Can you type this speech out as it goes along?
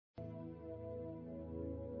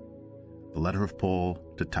The letter of Paul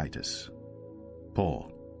to Titus.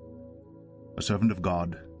 Paul, a servant of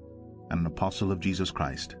God and an apostle of Jesus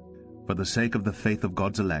Christ, for the sake of the faith of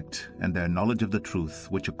God's elect and their knowledge of the truth,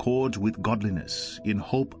 which accords with godliness, in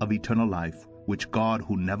hope of eternal life, which God,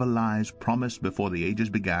 who never lies, promised before the ages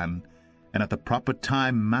began, and at the proper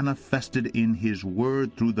time manifested in his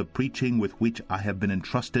word through the preaching with which I have been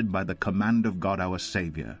entrusted by the command of God our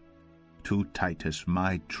Savior. To Titus,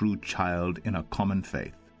 my true child in a common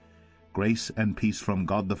faith, grace and peace from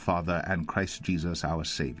God the Father and Christ Jesus our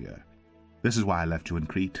Savior. This is why I left you in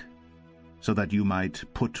Crete, so that you might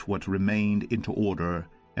put what remained into order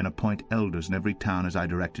and appoint elders in every town as I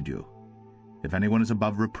directed you. If anyone is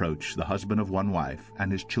above reproach, the husband of one wife,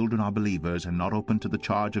 and his children are believers and not open to the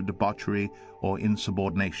charge of debauchery or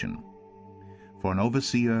insubordination. For an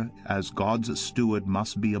overseer, as God's steward,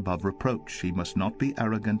 must be above reproach. He must not be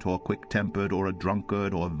arrogant or quick-tempered or a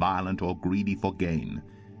drunkard or violent or greedy for gain,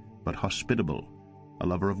 but hospitable, a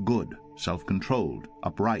lover of good, self-controlled,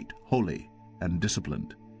 upright, holy, and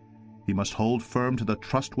disciplined. He must hold firm to the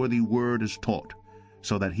trustworthy word as taught,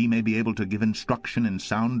 so that he may be able to give instruction in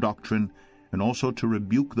sound doctrine, and also to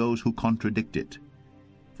rebuke those who contradict it.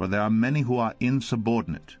 For there are many who are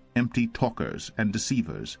insubordinate, empty talkers, and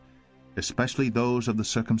deceivers, especially those of the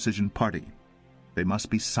circumcision party. They must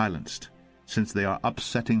be silenced, since they are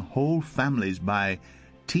upsetting whole families by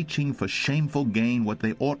teaching for shameful gain what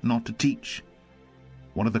they ought not to teach.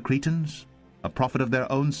 One of the Cretans, a prophet of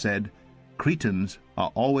their own, said, "Cretans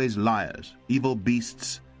are always liars, evil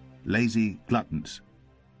beasts, lazy gluttons."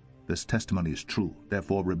 This testimony is true.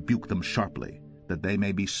 Therefore rebuke them sharply, that they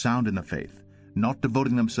may be sound in the faith, not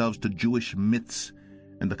devoting themselves to Jewish myths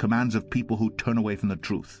and the commands of people who turn away from the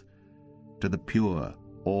truth. To the pure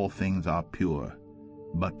all things are pure,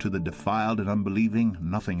 but to the defiled and unbelieving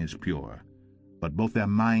nothing is pure. But both their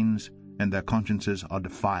minds and their consciences are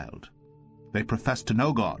defiled. They profess to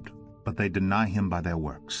know God, but they deny him by their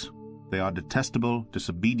works. They are detestable,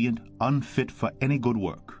 disobedient, unfit for any good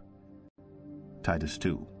work. Titus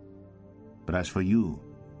 2. But as for you,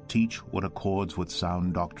 teach what accords with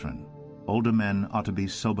sound doctrine. Older men are to be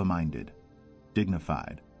sober-minded,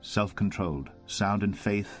 dignified, self-controlled, sound in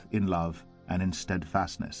faith, in love, and in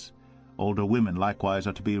steadfastness. Older women likewise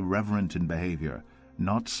are to be reverent in behavior,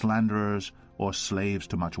 not slanderers or slaves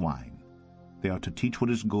to much wine. They are to teach what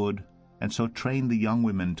is good, and so train the young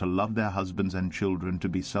women to love their husbands and children, to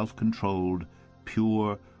be self-controlled,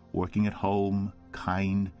 pure, working at home,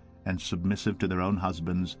 kind, and submissive to their own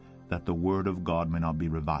husbands, that the word of God may not be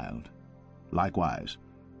reviled. Likewise,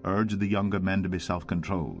 urge the younger men to be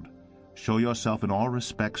self-controlled. Show yourself in all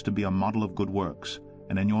respects to be a model of good works,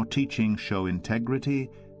 and in your teaching show integrity,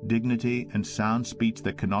 dignity, and sound speech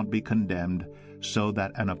that cannot be condemned, so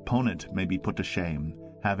that an opponent may be put to shame,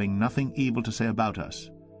 having nothing evil to say about us.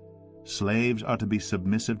 Slaves are to be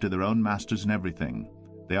submissive to their own masters in everything.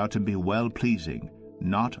 They are to be well-pleasing,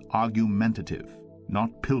 not argumentative,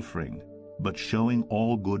 not pilfering, but showing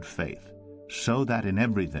all good faith, so that in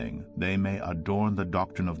everything they may adorn the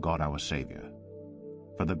doctrine of God our Savior.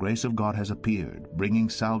 For the grace of God has appeared, bringing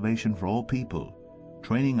salvation for all people,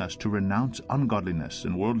 training us to renounce ungodliness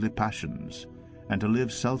and worldly passions, and to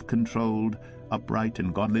live self-controlled, upright,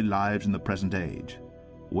 and godly lives in the present age,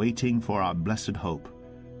 waiting for our blessed hope,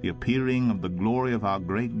 the appearing of the glory of our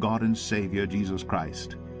great God and Savior Jesus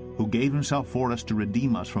Christ, who gave himself for us to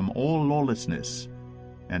redeem us from all lawlessness,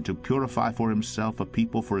 and to purify for himself a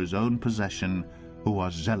people for his own possession, who are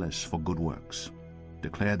zealous for good works.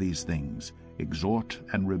 Declare these things, exhort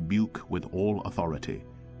and rebuke with all authority.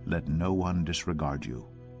 Let no one disregard you.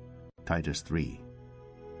 Titus 3.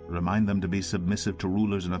 Remind them to be submissive to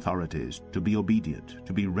rulers and authorities, to be obedient,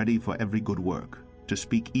 to be ready for every good work, to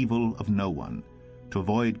speak evil of no one, to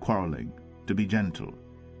avoid quarreling, to be gentle,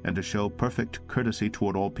 and to show perfect courtesy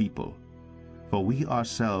toward all people. For we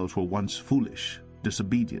ourselves were once foolish,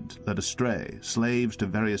 disobedient, led astray, slaves to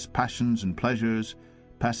various passions and pleasures,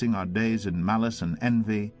 passing our days in malice and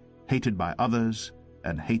envy, hated by others,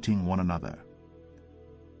 and hating one another.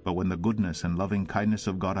 But when the goodness and loving kindness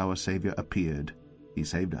of God our Savior appeared, he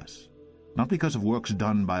saved us, not because of works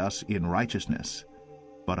done by us in righteousness,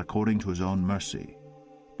 but according to his own mercy,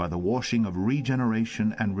 by the washing of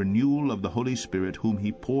regeneration and renewal of the Holy Spirit, whom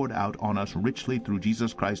he poured out on us richly through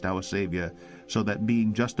Jesus Christ our Savior, so that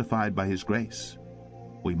being justified by his grace,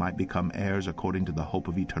 we might become heirs according to the hope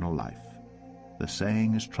of eternal life. The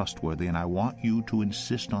saying is trustworthy, and I want you to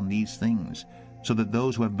insist on these things, so that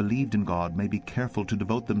those who have believed in God may be careful to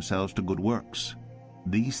devote themselves to good works.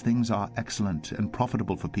 These things are excellent and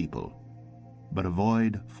profitable for people. But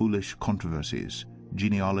avoid foolish controversies,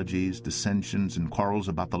 genealogies, dissensions, and quarrels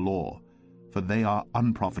about the law, for they are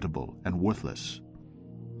unprofitable and worthless.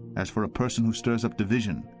 As for a person who stirs up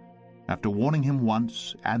division, after warning him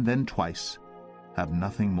once and then twice, have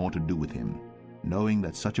nothing more to do with him, knowing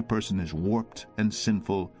that such a person is warped and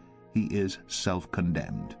sinful, he is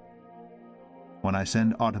self-condemned. When I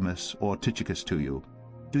send Artemas or Tychicus to you,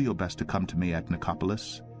 do your best to come to me at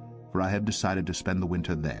Nicopolis, for I have decided to spend the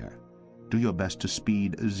winter there. Do your best to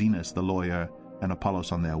speed Zenas the lawyer and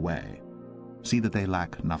Apollos on their way. See that they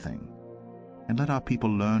lack nothing. And let our people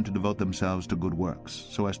learn to devote themselves to good works,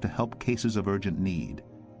 so as to help cases of urgent need,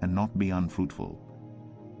 and not be unfruitful.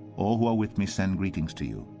 All who are with me send greetings to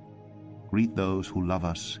you. Greet those who love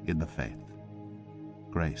us in the faith.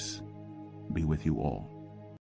 Grace be with you all.